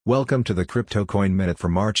Welcome to the Crypto Coin Minute for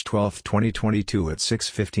March 12, 2022 at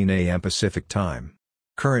 6:15 a.m. Pacific Time.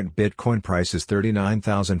 Current Bitcoin price is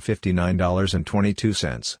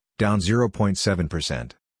 $39,059.22, down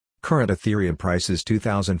 0.7%. Current Ethereum price is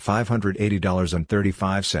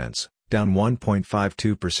 $2,580.35, down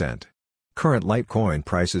 1.52%. Current Litecoin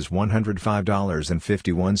price is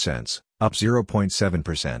 $105.51, up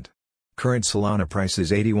 0.7%. Current Solana price is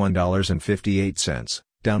 $81.58,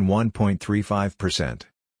 down 1.35%.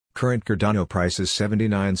 Current Cardano price is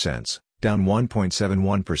 79 cents, down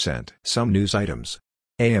 1.71%. Some news items.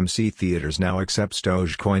 AMC Theaters now accepts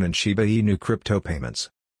Dogecoin and Shiba Inu crypto payments.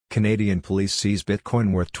 Canadian police seize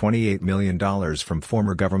Bitcoin worth $28 million from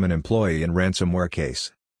former government employee in ransomware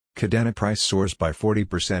case. Cardano price soars by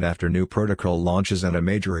 40% after new protocol launches and a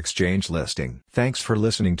major exchange listing. Thanks for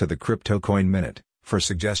listening to the Crypto Coin Minute. For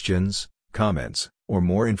suggestions, comments, or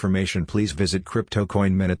more information, please visit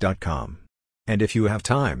cryptocoinminute.com. And if you have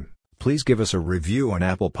time, please give us a review on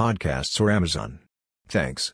Apple Podcasts or Amazon. Thanks.